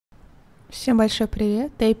Всем большой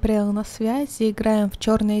привет, Эйприл на связи, играем в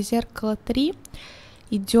Черное Зеркало 3,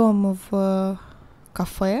 идем в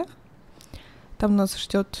кафе, там нас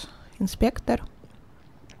ждет инспектор,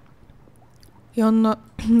 и он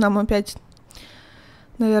нам опять,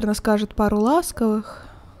 наверное, скажет пару ласковых,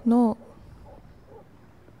 но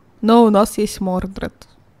у нас есть Мордред,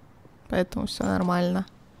 поэтому все нормально.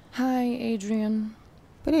 Hi, Adrian.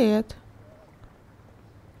 Привет.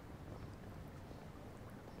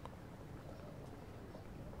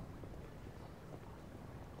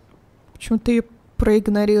 Почему ты ее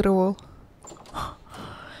проигнорировал?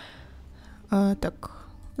 Так,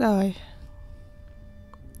 давай.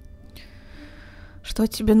 Что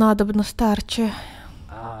тебе надобно, старче?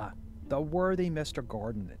 The worthy Mr.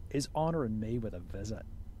 Gordon is honoring me with a visit.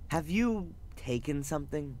 Have you taken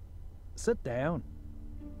something? Sit down.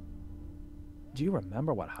 Do you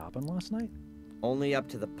remember what happened last night? Only up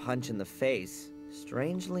to the punch in the face.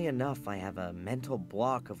 Strangely enough, I have a mental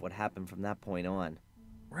block of what happened from that point on.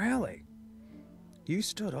 Really? You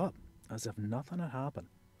stood up as if nothing had happened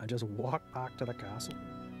and just walked back to the castle.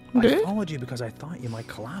 I followed you because I thought you might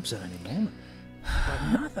collapse at any moment.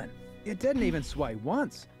 But nothing. You didn't even sway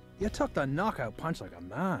once. You took the knockout punch like a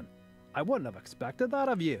man. I wouldn't have expected that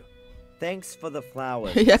of you. Thanks for the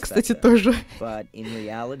flowers. Я, кстати, тоже. But in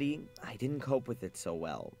reality, I didn't cope with it so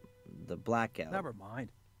well. The blackout. Never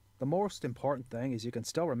mind. The most important thing is you can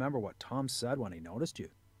still remember what Tom said when he noticed you.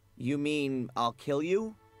 You mean I'll kill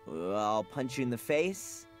you? I'll punch you in the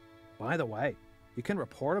face? By the way, you can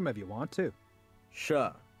report him if you want to.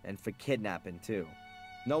 Sure, and for kidnapping too.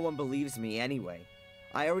 No one believes me anyway.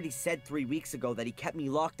 I already said 3 weeks ago that he kept me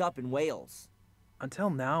locked up in Wales. Until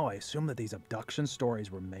now, I assumed that these abduction stories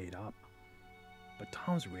were made up. But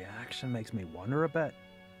Tom's reaction makes me wonder a bit.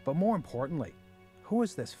 But more importantly, who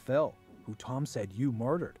is this Phil, who Tom said you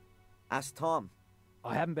murdered? Ask Tom.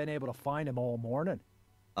 I haven't been able to find him all morning.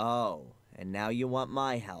 Oh, and now you want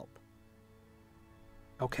my help.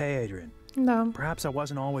 Okay, Adrian. Да. Perhaps I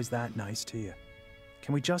wasn't always that nice to you.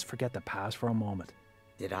 Can we just forget the past for a moment?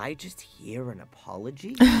 Did I just hear an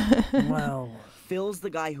apology? Well... Phil's the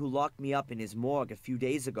guy who locked me up in his morgue a few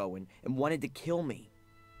days ago and wanted to kill me.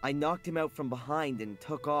 I knocked him out from behind and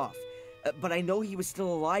took off. But I know he was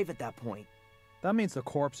still alive at that point. That means the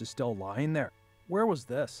corpse is still lying there. Where was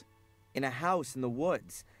this? In a house in the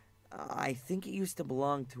woods. I think it used to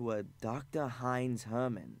belong to a Dr. Heinz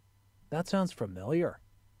Herman. That sounds familiar.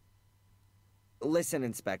 Listen,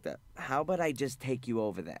 Inspector, how about I just take you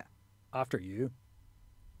over there? After you.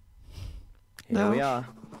 Here we are.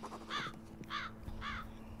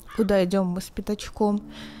 Куда идем мы с пятачком?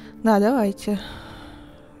 Да, давайте.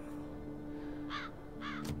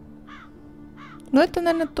 Ну, это,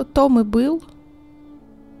 наверное, Том и был.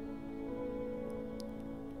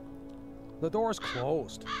 The door's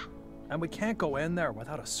closed, and we can't go in there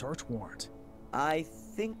without a search warrant. I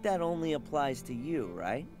think that only applies to you,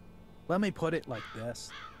 right? Let me put it like this.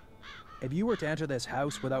 If you were to enter this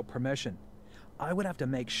house without permission, I would have to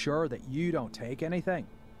make sure that you don't take anything.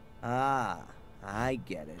 Ah, I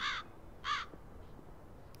get it.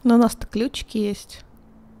 Но у нас-то ключики есть.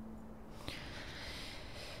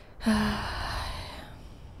 Так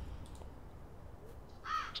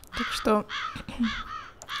что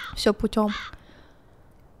все путем.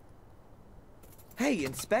 Hey,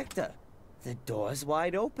 Inspector, the door's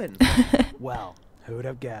wide open. Well, who'd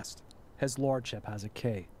have guessed? His lordship has a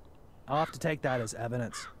key. I'll have to take that as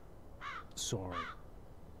evidence. Sorry.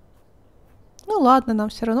 Ну ладно, нам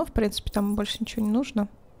все равно, в принципе, там больше ничего не нужно.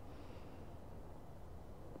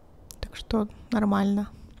 Так что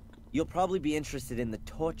нормально. You'll probably be interested in the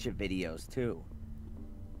torture videos, too.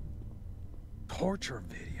 Torture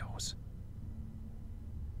videos?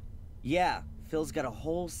 Yeah, Phil's got a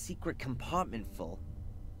whole secret compartment full.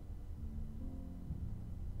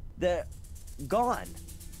 They're gone.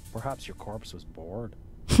 Perhaps your corpse was bored.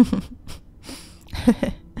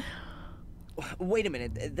 Wait a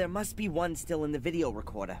minute, there must be one still in the video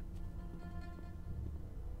recorder.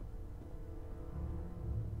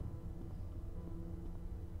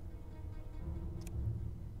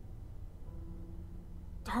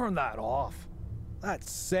 Turn that off.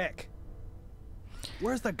 That's sick.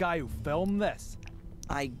 Where's the guy who filmed this?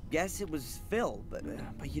 I guess it was Phil, but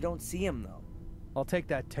you don't see him, though. I'll take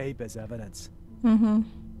that tape as evidence. Угу.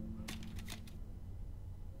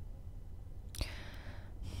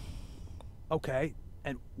 Okay,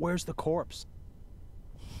 and where's the corpse?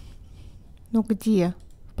 Ну где?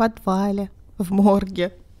 В подвале, в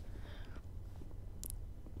морге.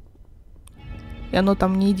 И оно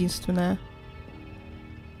там не единственное.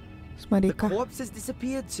 The Смотри-ка. corpse has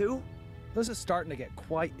disappeared, too? This is starting to get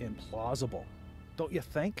quite implausible, don't you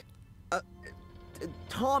think?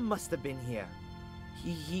 Tom must have been here.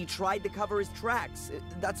 He tried to cover his tracks.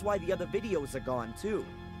 That's why the other videos are gone, too.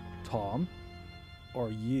 Tom? Or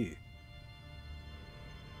you?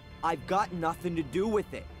 I've got nothing to do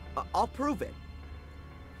with it. I'll prove it.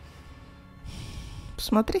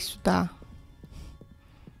 Посмотри сюда.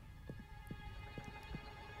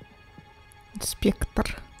 Инспектор.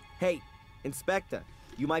 Hey, Inspector,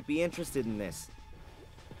 you might be interested in this.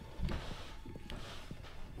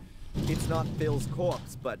 It's not Phil's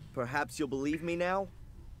corpse, but perhaps you'll believe me now?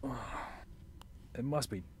 It must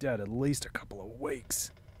be dead at least a couple of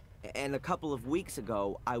weeks. And a couple of weeks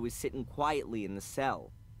ago, I was sitting quietly in the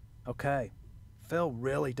cell. Okay, Phil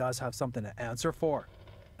really does have something to answer for.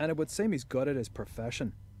 And it would seem he's good at his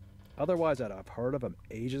profession. Otherwise, I'd have heard of him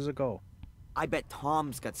ages ago. I bet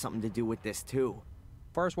Tom's got something to do with this, too.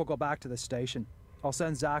 First, we'll go back to the station. I'll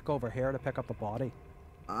send Zach over here to pick up the body.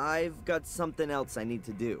 I've got something else I need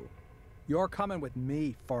to do. You're coming with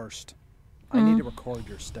me first. I need to record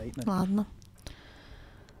your statement. Ладно.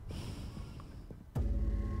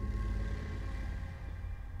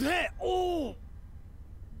 Oh!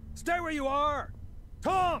 Stay where you are!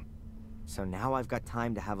 Tom! So now I've got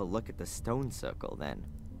time to have a look at the stone circle, then.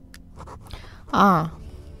 А,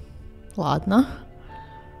 ладно.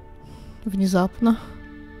 Внезапно.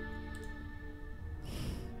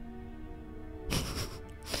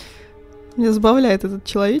 Меня забавляет этот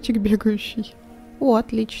человечек бегающий. О,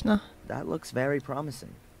 отлично. That looks very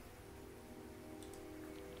promising.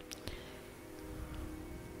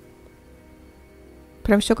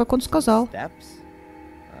 Прям все как он сказал. Steps?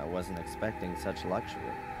 I wasn't expecting such luxury.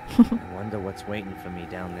 I wonder what's waiting for me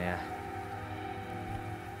down there.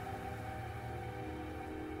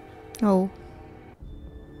 Оу.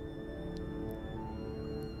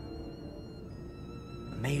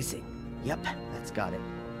 Amazing. Yep, that's got it.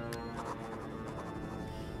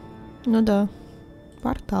 Ну да.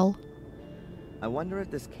 Портал. I wonder if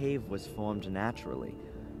this cave was formed naturally,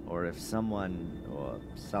 or if someone or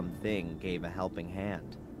something gave a helping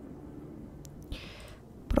hand.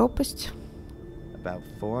 Пропасть. About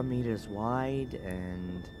 4 meters wide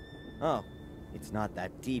and... Oh, it's not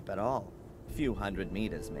that deep at all. A few hundred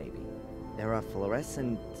meters, maybe. There are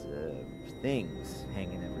fluorescent things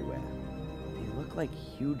hanging everywhere. They look like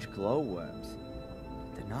huge glowworms.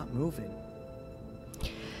 They're not moving.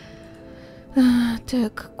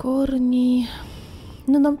 Так, корни.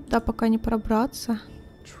 Ну, нам туда пока не пробраться.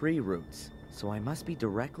 Tree roots, so I must be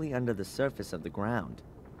directly under the surface of the ground.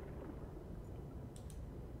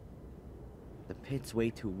 The pit's way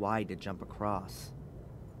too wide to jump across.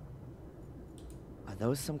 Are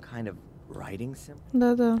those some kind of writing symbol?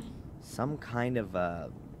 Да-да. Some kind of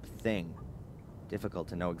thing. Difficult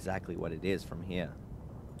to know exactly what it is from here.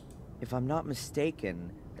 If I'm not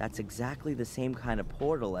mistaken, that's exactly the same kind of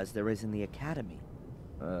portal as there is in the academy.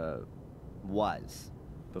 Was,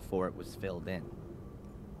 before it was filled in.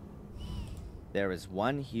 There is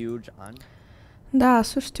one huge Да,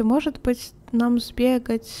 слушайте, может быть, нам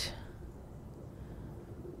сбегать...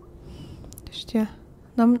 Подожди.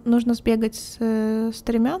 Нам нужно сбегать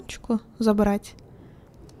стремяночку, забрать.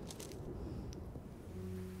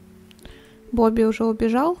 Бобби уже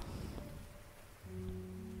убежал.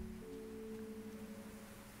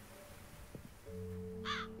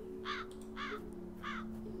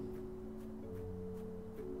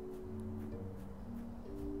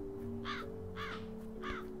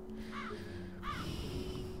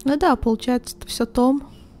 Ну да, получается, это все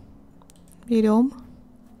Том. Берем.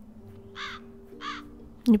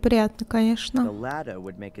 Неприятно, конечно. The ladder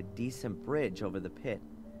would make a decent bridge over the pit.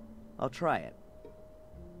 I'll try it.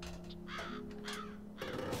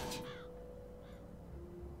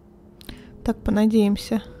 Так,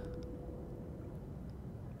 понадеемся.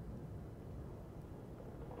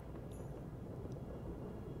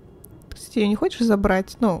 Кстати, ее не хочешь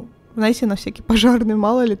забрать? Ну, знаете, на всякий пожарный,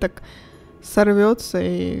 мало ли так сорвется,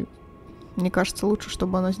 и мне кажется, лучше,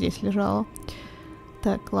 чтобы она здесь лежала.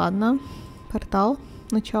 Так, ладно. Портал.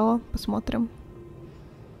 Начало. Посмотрим.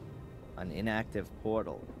 An inactive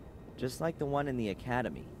portal, just like the one in the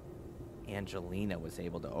academy. Angelina was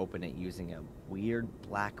able to open it using a weird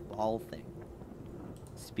black ball thing.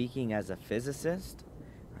 Speaking as a physicist,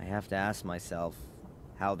 I have to ask myself,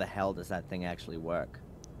 how the hell does that thing actually work?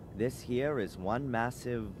 This here is one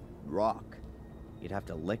massive rock. You'd have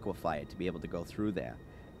to liquefy it to be able to go through there.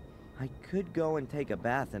 I could go and take a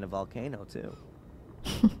bath in a volcano too.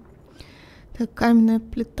 Так, каменная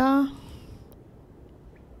плита.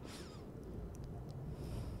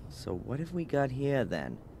 So what have we got here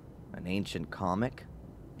then? An ancient comic?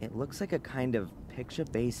 It looks like a kind of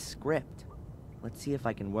picture-based script. Let's see if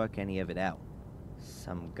I can work any of it out.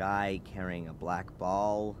 Some guy carrying a black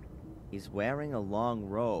ball. He's wearing a long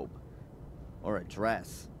robe. Or a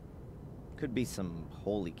dress. Could be some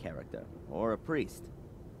holy character. Or a priest.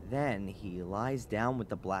 Then he lies down with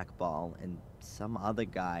the black ball and some other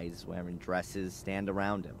guys wearing dresses stand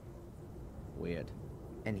around him. Weird.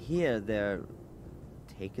 And here they're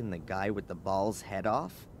taking the guy with the ball's head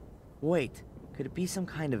off? Wait, could it be some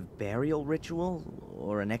kind of burial ritual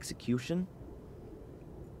or an execution?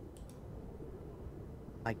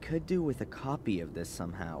 I could do with a copy of this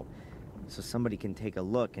somehow, so somebody can take a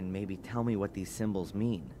look and maybe tell me what these symbols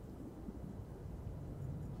mean.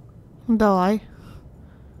 Давай.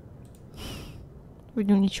 В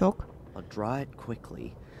дневничок. I'll draw it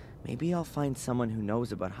quickly. Maybe I'll find someone who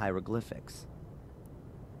knows about hieroglyphics.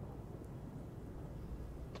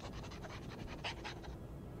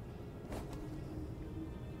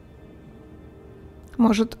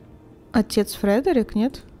 Может, отец Фредерик,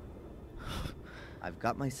 нет? I've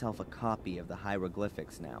got myself a copy of the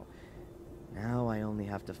hieroglyphics now. Now I only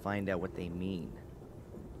have to find out what they mean.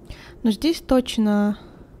 Но здесь точно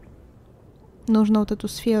нужно вот эту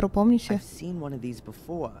сферу, помните? I've seen one of these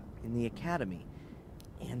before in the academy.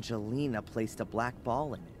 Angelina placed a black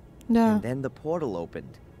ball in it. Да. And then the portal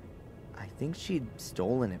opened. I think she'd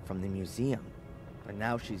stolen it from the museum. But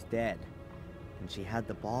now she's dead. And she had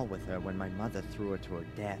the ball with her when my mother threw her to her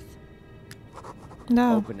death.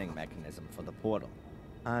 Да. Opening mechanism for the portal.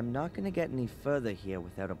 I'm not gonna get any further here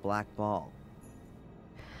without a black ball.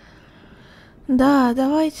 Да,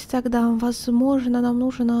 давайте тогда, возможно, нам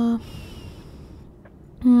нужно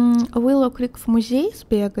Уиллоу Крик в музей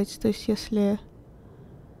сбегать, то есть если...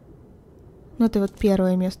 Ну, это вот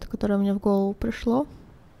первое место, которое мне в голову пришло.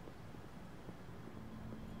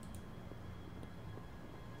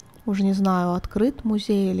 Уже не знаю, открыт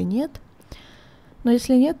музей или нет. Но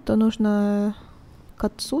если нет, то нужно к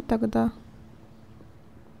отцу тогда.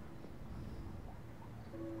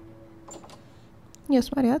 Не,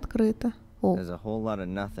 смотри, открыто. О. There's a whole lot of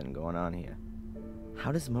nothing going on here.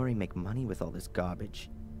 How does Murray make money with all this garbage?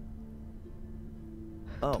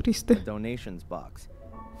 Oh, Туристо. a donations box.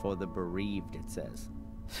 For the bereaved, it says.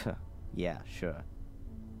 Yeah, sure.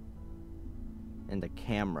 And a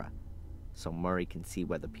camera. So Murray can see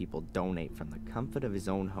whether people donate from the comfort of his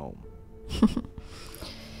own home.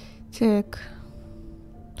 Так.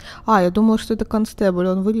 А, я думала, что это констебль.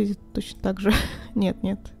 Он выглядит точно так же. Нет,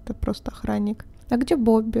 нет, это просто охранник. А где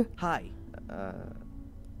Бобби? Hi.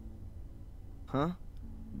 Huh?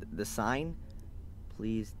 The sign?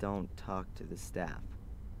 Please don't talk to the staff.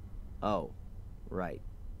 Oh, right.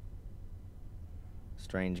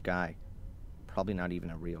 Strange guy. Probably not even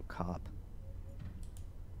a real cop.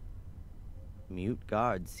 Mute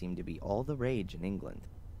guards seem to be all the rage in England.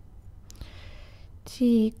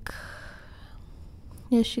 Тик.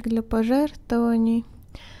 Ящик для пожертвований.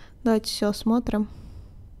 Давайте все осмотрим.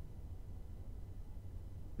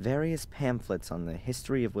 Various pamphlets on the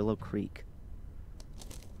history of Willow Creek.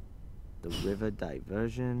 The river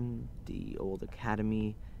diversion, the old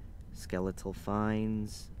academy, skeletal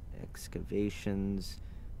finds, excavations,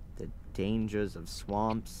 the dangers of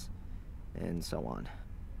swamps, and so on.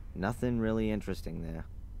 Nothing really interesting there.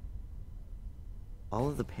 All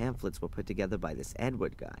of the pamphlets were put together by this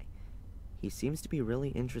Edward guy. He seems to be really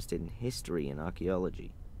interested in history and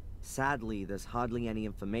archaeology. Sadly, there's hardly any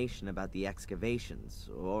information about the excavations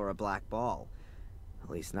or a black ball.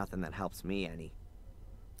 At least nothing that helps me any.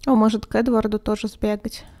 О, может, к Эдварду тоже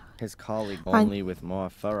сбегать. His colleague only with more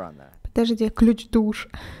fur on that. Подожди, ключ душ.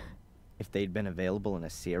 If they'd been available in a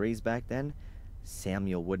series back then,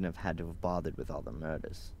 Samuel wouldn't have had to have bothered with all the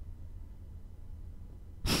murders.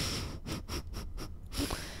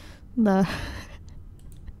 Да.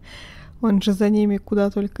 Он же за ними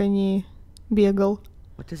куда только не бегал.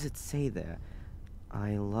 What does it say there?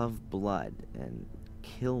 I love blood and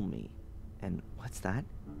kill me. And what's that?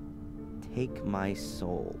 Take my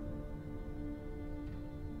soul.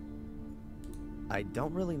 I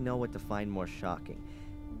don't really know what to find more shocking.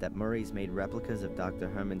 That Murray's made replicas of Dr.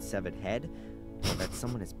 Herman's severed head, or that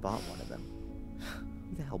someone has bought one of them.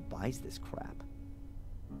 Who the hell buys this crap?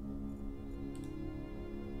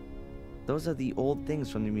 Those are the old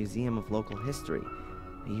things from the Museum of Local History.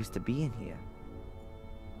 They used to be in here.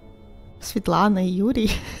 Светлана и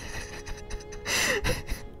Юрий.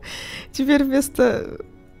 Теперь вместо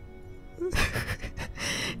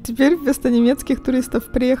немецких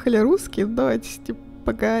туристов приехали русские. Давайте типа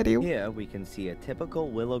поговорим. Here we can see a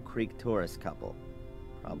typical Willow Creek tourist couple,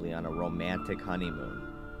 probably on a romantic honeymoon.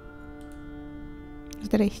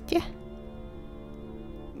 Здрасте.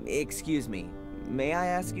 Excuse me, may I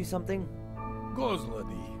ask you something?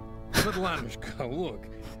 Гозлади, Svetlanushka, look.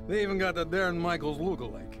 They even got the Dэрен Майклз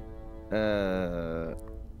lookalike.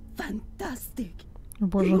 Fantastic. О, They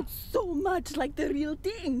боже. look so much like the real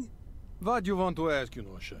thing. What do you want to ask,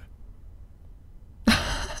 Юноша?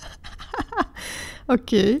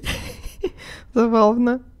 Окей.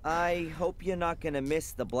 Забавно. I hope you're not gonna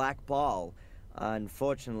miss the black ball.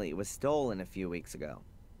 Unfortunately, it was stolen a few weeks ago.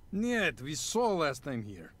 Нет, we saw last time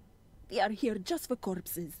here. They are here just for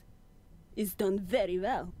corpses. It's done very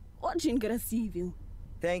well. Очень красиво.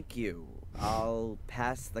 Thank you. I'll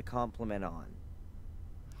pass the compliment on.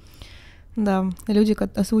 Да, люди,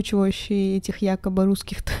 озвучивающие этих якобы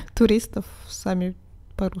русских туристов, сами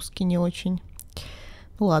по-русски не очень.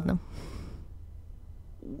 Ну ладно.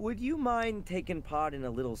 Would you mind taking part in a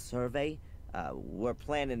little survey? We're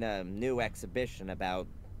planning a new exhibition about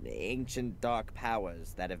ancient dark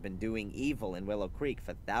powers that have been doing evil in Willow Creek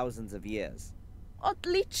for thousands of years.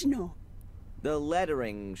 Отлично. The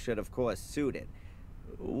lettering should, of course, suit it.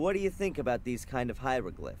 What do you think about these kind of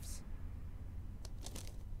hieroglyphs?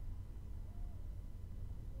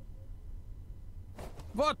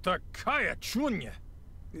 What такая чуня?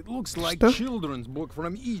 It looks like Что? children's book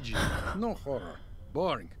from Egypt. No horror.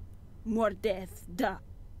 Boring. More death, да.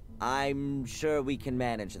 I'm sure we can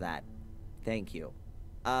manage that. Thank you.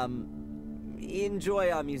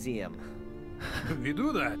 Enjoy our museum. We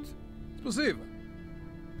do that. Спасибо.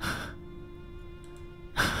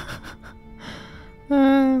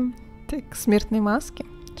 Так, смертные маски.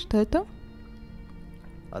 Что это?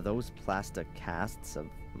 Are those plastic casts of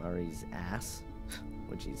Murray's ass,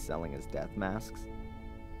 which he's selling as death masks?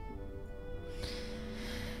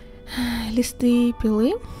 Листы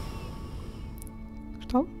пилы.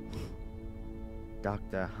 Что?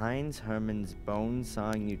 Dr. Heinz Herman's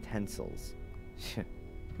bone-sawing utensils.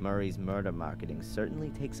 Murray's murder marketing certainly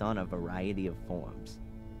takes on a variety of forms.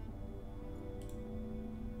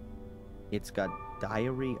 It's got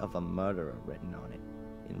Diary of a Murderer written on it,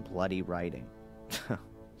 in bloody writing.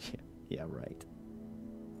 Yeah, right.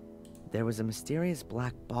 There was a mysterious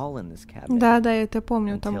black ball in this cabinet. Да, да, я это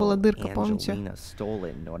помню. Там была until дырка, помните? Angelina stole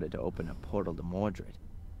it in order to open a portal to Mordred.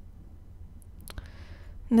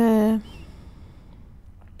 Да.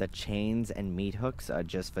 The chains and meat hooks are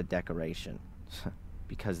just for decoration.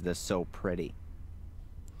 Because they're so pretty.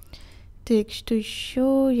 Так, что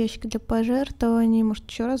еще? Ящик для пожертвований. Может,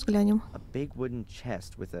 еще раз глянем? A big wooden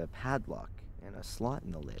chest with a padlock and a slot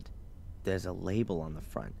in the lid. There's a label on the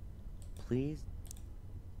front. Please.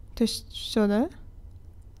 То есть все, да?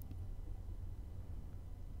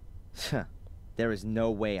 There is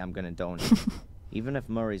no way I'm gonna donate. Even if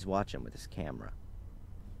Murray's watching with his camera.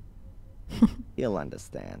 He'll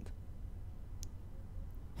understand.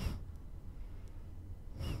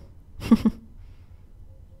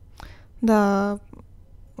 Да,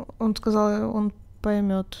 он сказал, он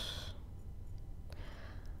поймет.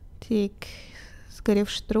 Так,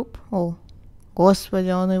 сгоревший труп. О, господи,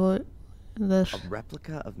 он его даже... A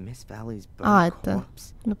replica of Miss Valley's А, burned это...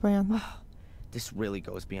 corpse. Ну, понятно. This really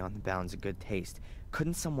goes beyond the bounds of good taste.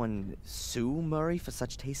 Couldn't someone sue Murray for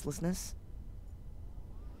such tastelessness?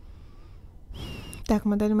 Так,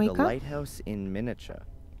 модель The маяка. lighthouse in miniature,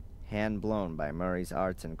 hand blown by Murray's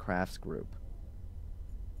Arts and Crafts group.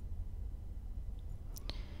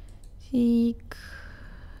 Так,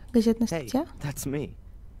 газетная Hey, статья. that's me.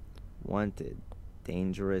 Wanted,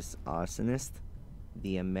 dangerous arsonist.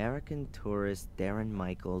 The American tourist Dэрena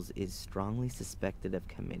Майклза is strongly suspected of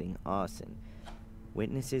committing arson.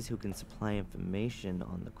 Witnesses who can supply information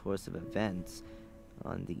on the course of events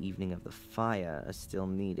on the evening of the fire are still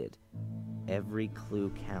needed. Every clue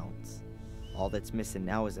counts. All that's missing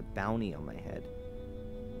now is a bounty on my head.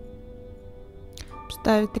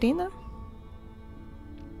 Пустая витрина.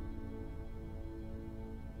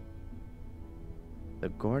 The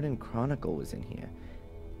Gordon Chronicle was in here.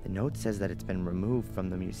 The note says that it's been removed from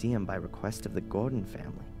the museum by request of the Gordon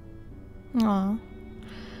family. А.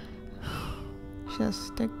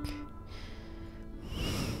 Сейчас так.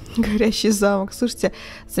 Горящий замок. Слушайте,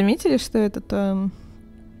 заметили, что этот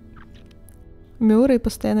Мюррей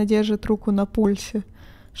постоянно держит руку на пульсе?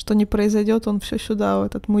 Что не произойдет, он все сюда, в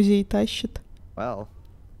этот музей тащит. Well,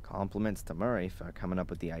 compliments to Murray for coming up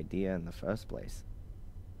with the idea in the first place.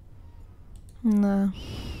 Да.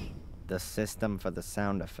 The system for the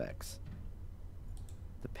sound effects.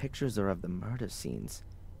 The pictures are of the murder scenes.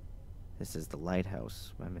 This is the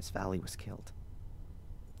lighthouse where Miss Valley was killed.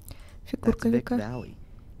 That's Фигурка Vic века. Valley.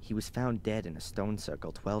 He was found dead in a stone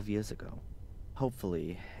circle 12 years ago.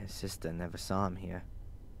 Hopefully, his sister never saw him here.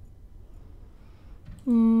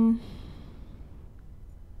 Забор.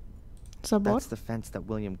 That's the fence that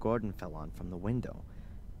William Gordon fell on from the window.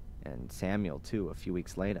 And Samuel, too, a few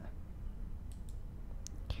weeks later.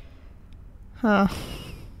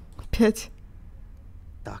 Опять.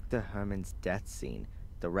 Dr. Herman's death scene,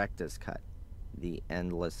 director's cut, the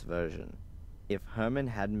endless version. If Herman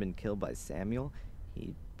hadn't been killed by Samuel,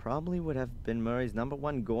 he probably would have been Murray's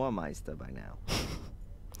 #1 goremeister by now.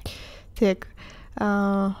 Так.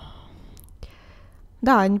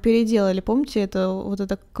 Да, они переделали. Помните, это вот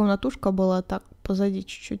эта комнатушка была так позади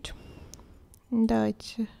чуть-чуть.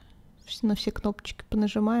 Давайте на все кнопочки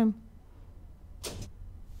понажимаем.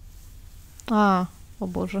 О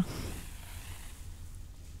боже.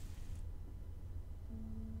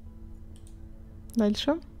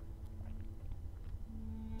 Дальше.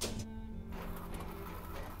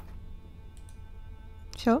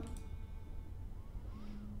 Все.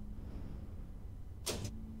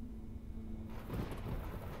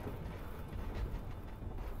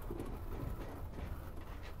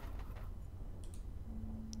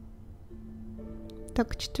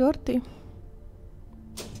 Так, 4.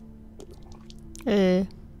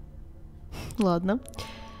 Ладно.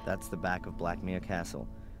 That's the back of Blackmere Castle,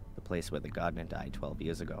 the place where the gardener died 12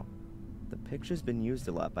 years ago. The picture's been used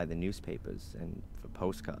a lot by the newspapers and for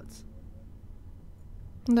postcards.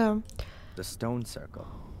 Да. The Stone Circle.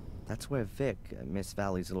 That's where Vic, Miss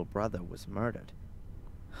Valley's little brother, was murdered.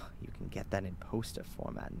 You can get that in poster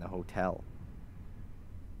format in the hotel.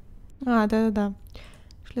 Да-да-да.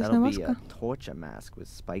 Железная That'll be маска. a torture mask with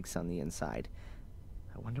spikes on the inside.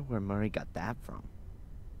 I wonder where Murray got that from.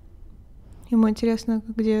 Ему интересно,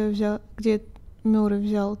 где Мюррей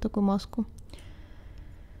взял такую маску.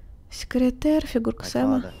 Секретарь, фигурка My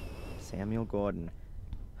Сэма. father, Samuel Gordon,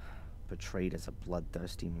 portrayed as a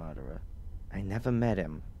bloodthirsty murderer. I never met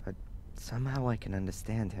him, but somehow I can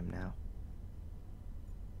understand him now.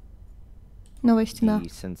 Новая стена. The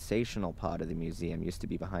sensational part of the museum used to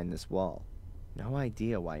be behind this wall. No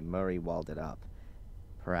idea why Murray walled it up.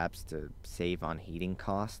 Perhaps to save on heating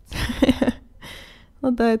costs?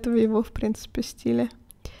 Ну да, это в его, в принципе, стиле.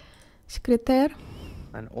 Секретарь.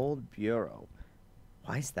 An old bureau.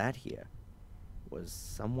 Why's that here? Was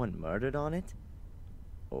someone murdered on it?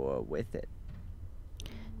 Or with it?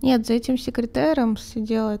 Нет, за этим секретарем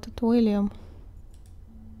сидел этот Уильям.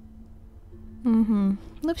 Угу.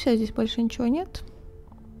 Ну все, здесь больше ничего нет.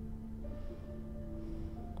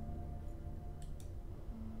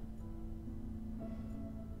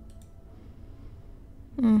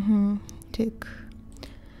 Угу. Так.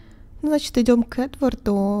 Ну, значит, идем к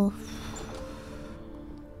Эдварду.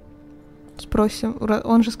 Спросим.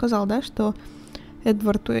 Он же сказал, да, что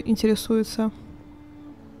Эдвард интересуется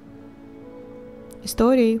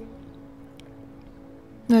историей.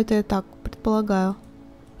 Ну, это я так предполагаю.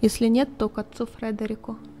 Если нет, то к отцу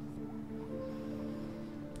Фредерику.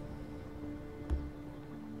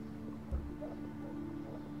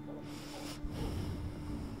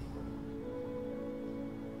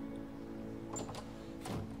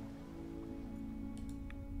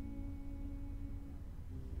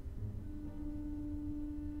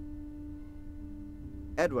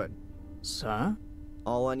 Edward, Sir?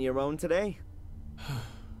 all on your own today?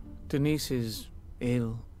 Denise is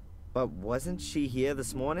ill. But wasn't she here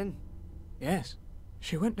this morning? Yes.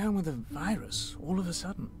 She went down with a virus all of a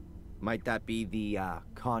sudden. Might that be the,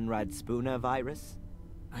 Conrad Spooner virus?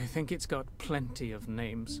 I think it's got plenty of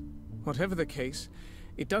names. Whatever the case,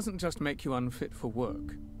 it doesn't just make you unfit for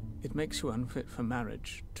work. It makes you unfit for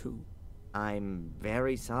marriage, too. I'm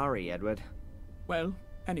very sorry, Edward. Well,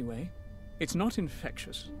 anyway, it's not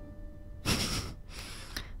infectious.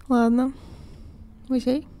 Ладно.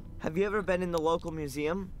 Музей? Have you ever been in the local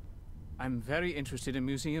museum? I'm very interested in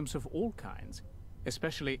museums of all kinds,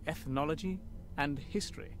 especially ethnology and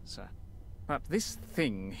history, sir. But this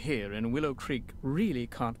thing here in Willow Creek really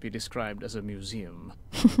can't be described as a museum.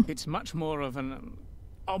 It's much more of an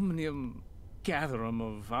omnium gatherum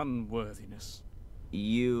of unworthiness.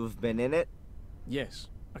 You've been in it? Yes,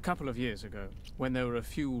 a couple of years ago, when there were a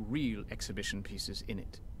few real exhibition pieces in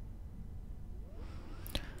it.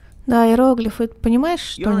 Да, иероглифы.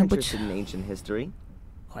 Понимаешь You're что-нибудь? interested in ancient history?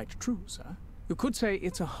 Quite true, sir. You could say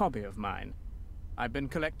it's a hobby of mine. I've been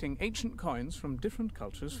collecting ancient coins from different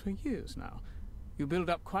cultures for years now. You build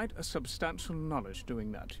up quite a substantial knowledge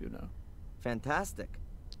doing that, you know. Fantastic.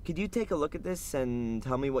 Could you take a look at this and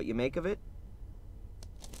tell me what you make of it?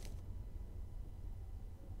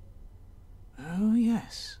 Oh,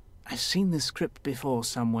 yes. I've seen this script before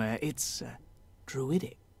somewhere. It's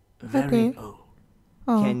druidic. Very Okay. old.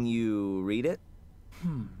 Oh. Can you read it?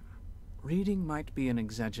 Reading might be an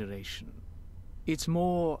exaggeration. It's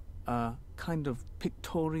more a kind of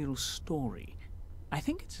pictorial story. I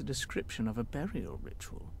think it's a description of a burial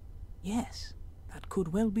ritual. Yes, that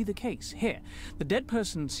could well be the case. Here, the dead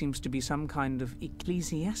person seems to be some kind of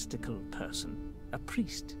ecclesiastical person, a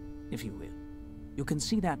priest, if you will. You can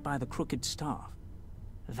see that by the crooked staff.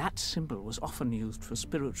 That symbol was often used for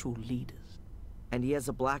spiritual leaders. And he has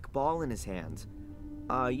a black ball in his hand.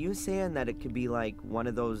 Are you saying that it could be like one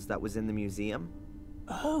of those that was in the museum?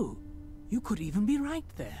 Oh, you could even be right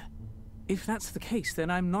there. If that's the case, then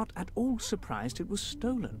I'm not at all surprised it was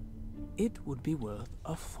stolen. It would be worth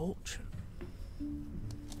a fortune.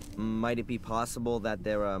 Might it be possible that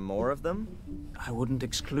there are more of them? I wouldn't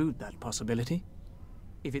exclude that possibility.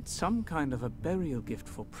 If it's some kind of a burial gift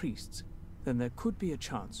for priests, then there could be a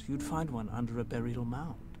chance you'd find one under a burial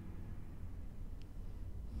mound.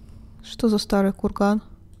 Что за старый курган?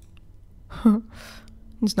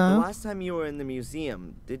 Не The знаю. last time you were in the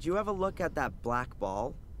museum, did you ever look at that black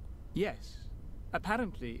ball? Yes.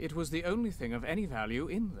 Apparently, it was the only thing of any value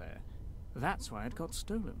in there. That's why it got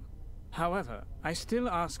stolen. However, I still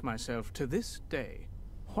ask myself to this day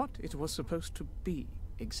what it was supposed to be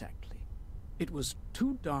exactly. It was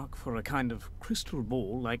too dark for a kind of crystal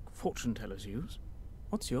ball like fortune tellers use.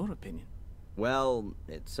 What's your opinion? Well,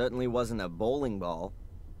 it certainly wasn't a bowling ball.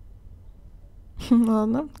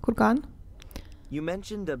 Ладно, курган. You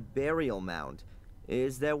mentioned a burial mound.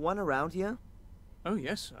 Is there one around here? Oh,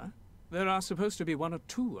 yes, sir. There are supposed to be one or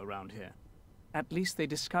two around here. At least they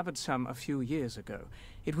discovered some a few years ago.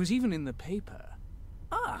 It was even in the paper.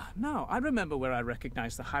 Ah, now I remember where I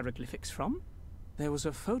recognized the hieroglyphics from. There was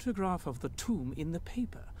a photograph of the tomb in the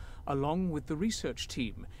paper, along with the research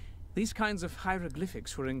team. These kinds of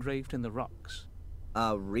hieroglyphics were engraved in the rocks.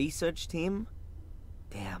 A research team?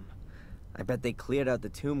 Damn. I bet they cleared out the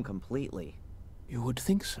tomb completely. You would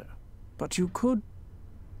think so. But you could...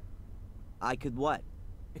 I could what?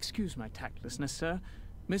 Excuse my tactlessness, sir.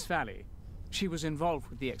 Miss Valley, she was involved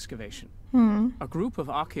with the excavation. A group of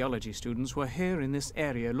archaeology students were here in this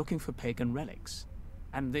area looking for pagan relics,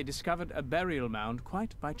 and they discovered a burial mound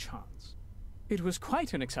quite by chance. It was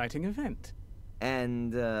quite an exciting event.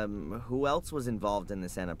 And, who else was involved in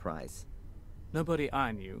this enterprise? Nobody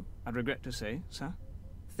I knew, I regret to say, sir.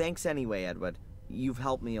 Thanks anyway, Edward. You've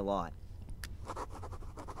helped me a lot.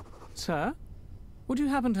 Sir, would you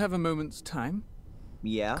happen to have a moment's time?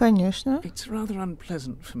 Yeah? Конечно. It's rather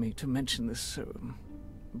unpleasant for me to mention this so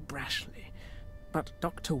brashly, but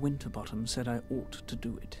Dr. Winterbottom said I ought to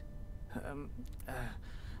do it.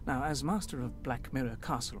 Now, as master of Black Mirror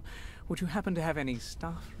Castle, would you happen to have any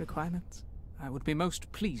staff requirements? I would be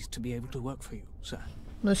most pleased to be able to work for you, sir.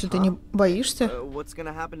 Но если ты не боишься... What's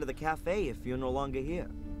gonna happen to the cafe if you're no longer here?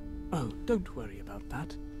 Oh, don't worry about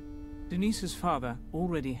that. Denise's father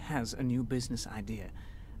already has a new business idea,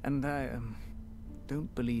 and I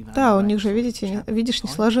don't believe I... Да, у них же, видите, видишь, не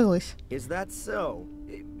сложилось. Is that so?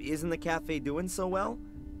 Isn't the cafe doing so well?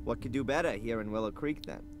 What could do better here in Willow Creek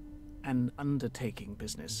then? An undertaking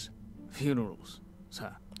business. Funerals,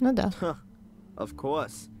 sir. Ну да. Of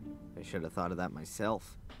course. I should have thought of that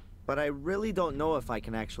myself. But I really don't know if I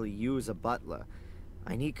can actually use a butler.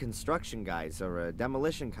 I need construction guys or a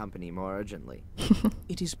demolition company more urgently.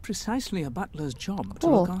 It is precisely a butler's job to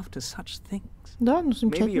look after such things. Да, ну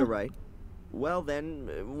Maybe you're замечательно. right. Well then,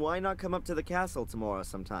 why not come up to the castle tomorrow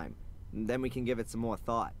sometime? Then we can give it some more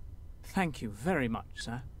thought. Thank you very much,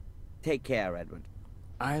 sir. Take care, Edward.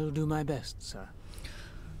 I'll do my best, sir.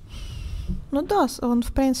 Ну да, он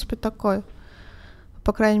в принципе такой,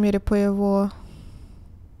 по крайней мере по его,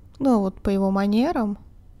 ну вот по его манерам,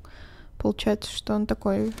 получается, что он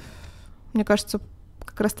такой, мне кажется,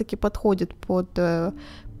 как раз-таки подходит под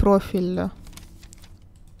профиль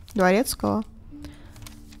Дворецкого.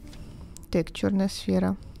 Так, черная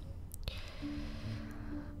сфера.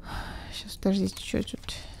 Сейчас, подождите, что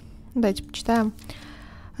тут? Давайте почитаем.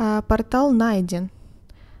 Портал найден.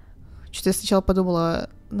 Что-то я сначала подумала,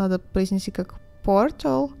 надо произнести как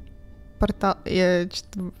портал. Портал.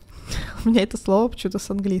 У меня это слово почему-то с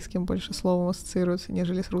английским больше словом ассоциируется,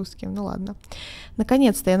 нежели с русским. Ну ладно.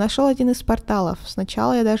 Наконец-то я нашел один из порталов.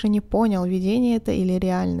 Сначала я даже не понял, видение это или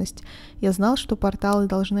реальность. Я знал, что порталы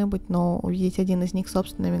должны быть, но увидеть один из них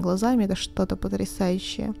собственными глазами — это что-то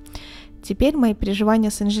потрясающее. Теперь мои переживания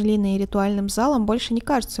с Анжелиной и ритуальным залом больше не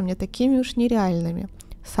кажутся мне такими уж нереальными.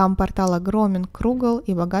 Сам портал огромен, кругл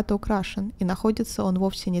и богато украшен, и находится он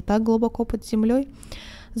вовсе не так глубоко под землей,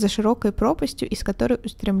 за широкой пропастью, из которой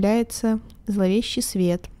устремляется зловещий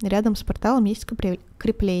свет. Рядом с порталом есть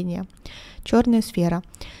крепление. Черная сфера.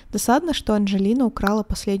 Досадно, что Анжелина украла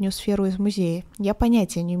последнюю сферу из музея. Я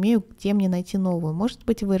понятия не имею, где мне найти новую. Может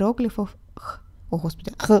быть, в иероглифах О,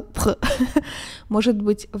 господи. Может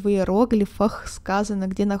быть, в иероглифах сказано,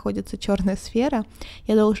 где находится черная сфера.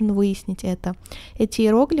 Я должен выяснить это. Эти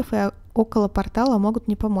иероглифы около портала могут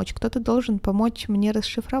мне помочь. Кто-то должен помочь мне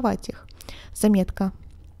расшифровать их. Заметка.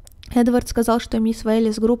 Эдвард сказал, что мисс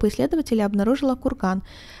Вейли с группой исследователей обнаружила курган.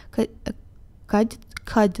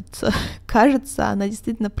 Кажется, она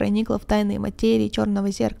действительно проникла в тайные материи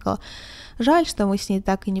Черного Зеркала. Жаль, что мы с ней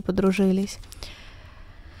так и не подружились.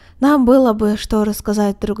 Нам было бы что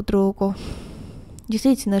рассказать друг другу.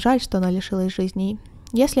 Действительно жаль, что она лишилась жизни.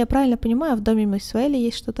 Если я правильно понимаю, в доме мисс Вейли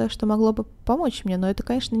есть что-то, что могло бы помочь мне, но это,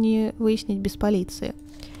 конечно, не выяснить без полиции.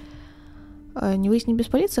 Не выяснить без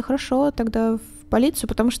полиции? Хорошо, тогда в полицию,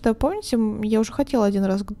 потому что, помните, я уже хотела один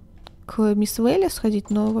раз к мисс Вейли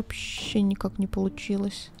сходить, но вообще никак не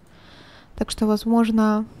получилось. Так что,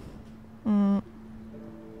 возможно, нам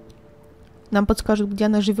подскажут, где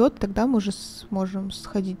она живет, тогда мы уже сможем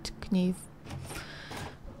сходить к ней.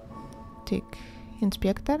 Так,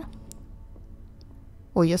 инспектор.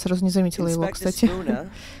 Ой, я сразу не заметила его, кстати.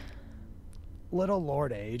 Little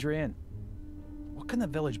Lord Adrian, what can the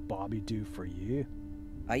village Bobby do for you?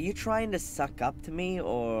 Are you trying to suck up to me,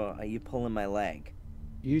 or are you pulling my leg?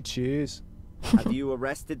 You choose. Have you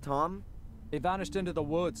arrested Tom? They vanished into the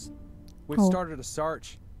woods. We've Oh. started a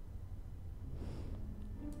search.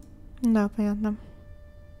 Да, понятно.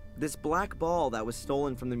 This black ball that was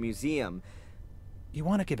stolen from the museum. You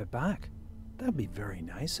want to give it back? That'd be very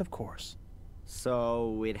nice, of course.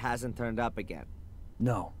 So it hasn't turned up again.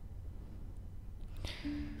 No.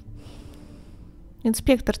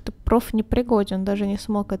 Инспектор, ты проф непригоден, даже не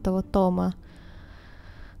смог этого Тома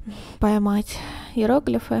поймать.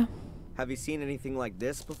 Иероглифы. Have you seen anything like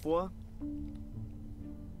this before?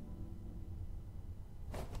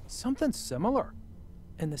 Something similar.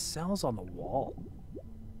 In the cells on the wall.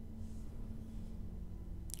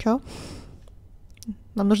 Чё?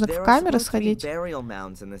 Нам нужно There в are камеры supposed to be сходить. burial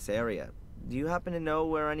mounds in this area. Do you happen to know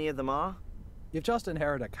where any of them are? You've just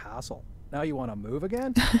inherited a castle. Now you want to move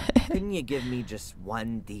again? Couldn't you give me just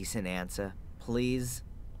one decent answer, please?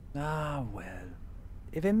 Ah, well.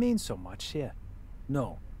 If it means so much to you.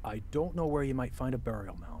 No, I don't know where you might find a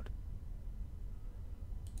burial mound.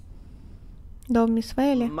 Дом мисс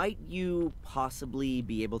Вейли. Might you possibly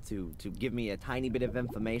be able to give me a tiny bit of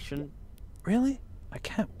information? Really? I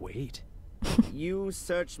can't wait. You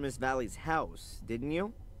searched Miss Valley's house, didn't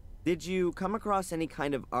you? Did you come across any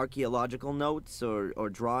kind of archaeological notes or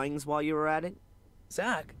drawings while you were at it?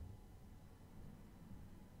 Zach,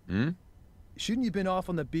 Hmm? shouldn't you been off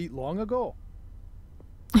on the beat long ago?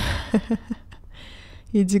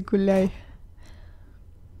 Иди гуляй.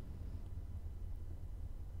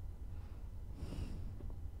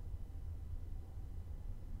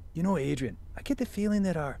 You know, Adrian, I get the feeling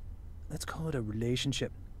that our, let's call it a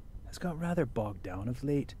relationship, has got rather bogged down of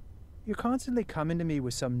late. You're constantly coming to me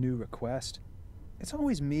with some new request. It's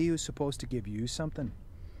always me who's supposed to give you something.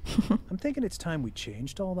 I'm thinking it's time we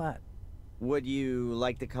changed all that. Would you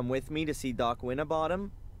like to come with me to see Doc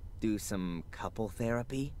Winterbottom? Do some couple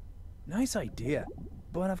therapy? Nice idea,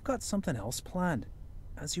 but I've got something else planned.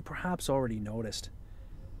 As you perhaps already noticed,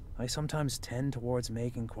 I sometimes tend towards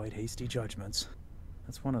making quite hasty judgments.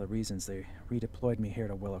 That's one of the reasons they redeployed me here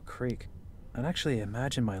to Willow Creek. I'd actually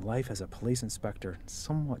imagine my life as a police inspector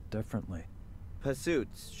somewhat differently.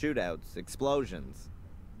 Pursuits, shootouts, explosions.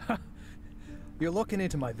 You're looking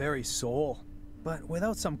into my very soul. But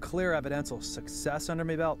without some clear evidential success under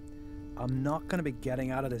my belt, I'm not going to be getting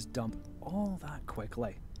out of this dump all that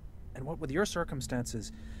quickly. And what with your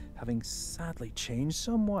circumstances having sadly changed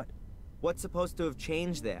somewhat. What's supposed to have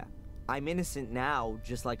changed there? I'm innocent now,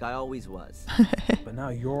 just like I always was. But now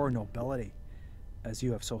you're nobility, as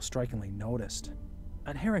you have so strikingly noticed.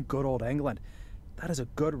 And here in good old England, that is a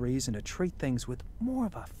good reason to treat things with more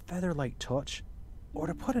of a feather-light touch. Or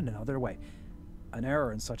to put it another way, an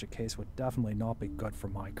error in such a case would definitely not be good for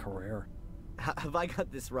my career. Have I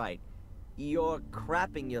got this right? You're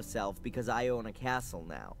crapping yourself because I own a castle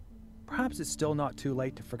now. Perhaps it's still not too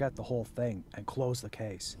late to forget the whole thing and close the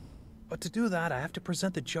case. But to do that, I have to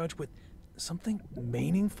present the judge with something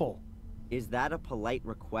meaningful. Is that a polite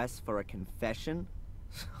request for a confession?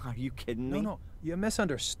 Are you kidding me? No, you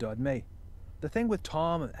misunderstood me. The thing with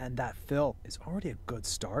Tom and that Phil is already a good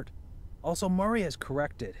start. Also, Murray has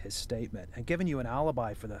corrected his statement and given you an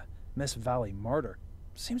alibi for the Miss Valley murder.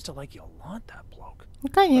 Seems to like you a lot, that bloke.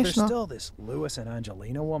 But there's Конечно. still this Lewis and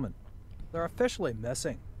Angelina woman. They're officially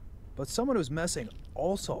missing. But someone who's missing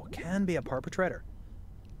also can be a perpetrator.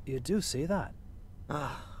 You do see that?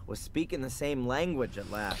 Ah, we're speaking the same language at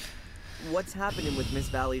last. What's happening with Miss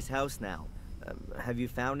Valley's house now? Have you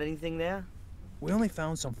found anything there? We only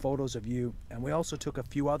found some photos of you, and we also took a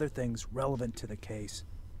few other things relevant to the case.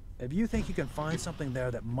 If you think you can find something there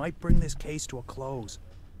that might bring this case to a close,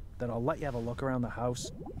 then I'll let you have a look around the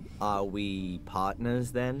house. Are we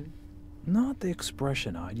partners then? Not the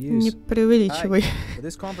expression I'd Не use. преувеличивай. But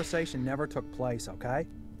this conversation never took place, okay?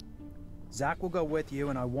 Zach will go with you,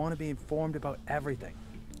 and I want to be informed about everything.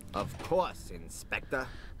 Of course, Inspector.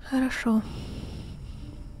 Хорошо.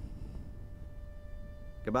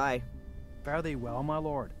 Goodbye. Fare thee well, my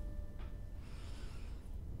lord.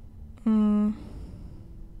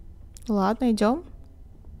 Ладно, идем.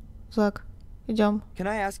 Зак, идем. Can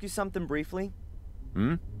I ask you something briefly?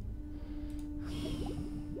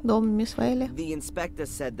 Дом мисс Вейли. The inspector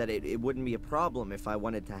said that it wouldn't be a problem if I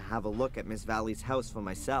wanted to have a look at Miss Valley's house for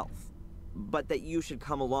myself, but that you should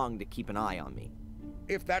come along to keep an eye on me.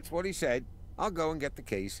 If that's what he said, I'll go and get the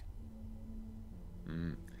keys.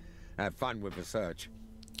 Have fun with the search.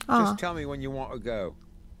 Just tell me when you want to go.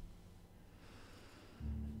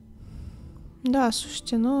 Да,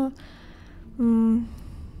 слушайте, ну...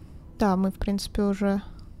 да, мы, в принципе, уже,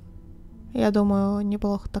 я думаю,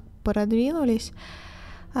 неплохо так продвинулись.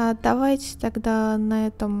 Давайте тогда на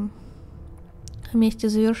этом месте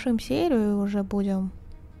завершим серию и уже будем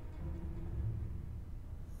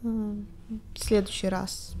в следующий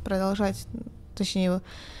раз продолжать, точнее,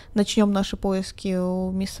 начнем наши поиски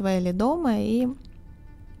у мисс Вейли дома и,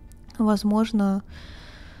 возможно,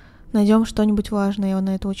 найдем что-нибудь важное, я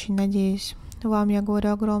на это очень надеюсь. Вам я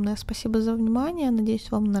говорю огромное спасибо за внимание,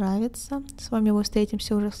 надеюсь, вам нравится. С вами мы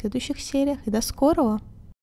встретимся уже в следующих сериях, и до скорого!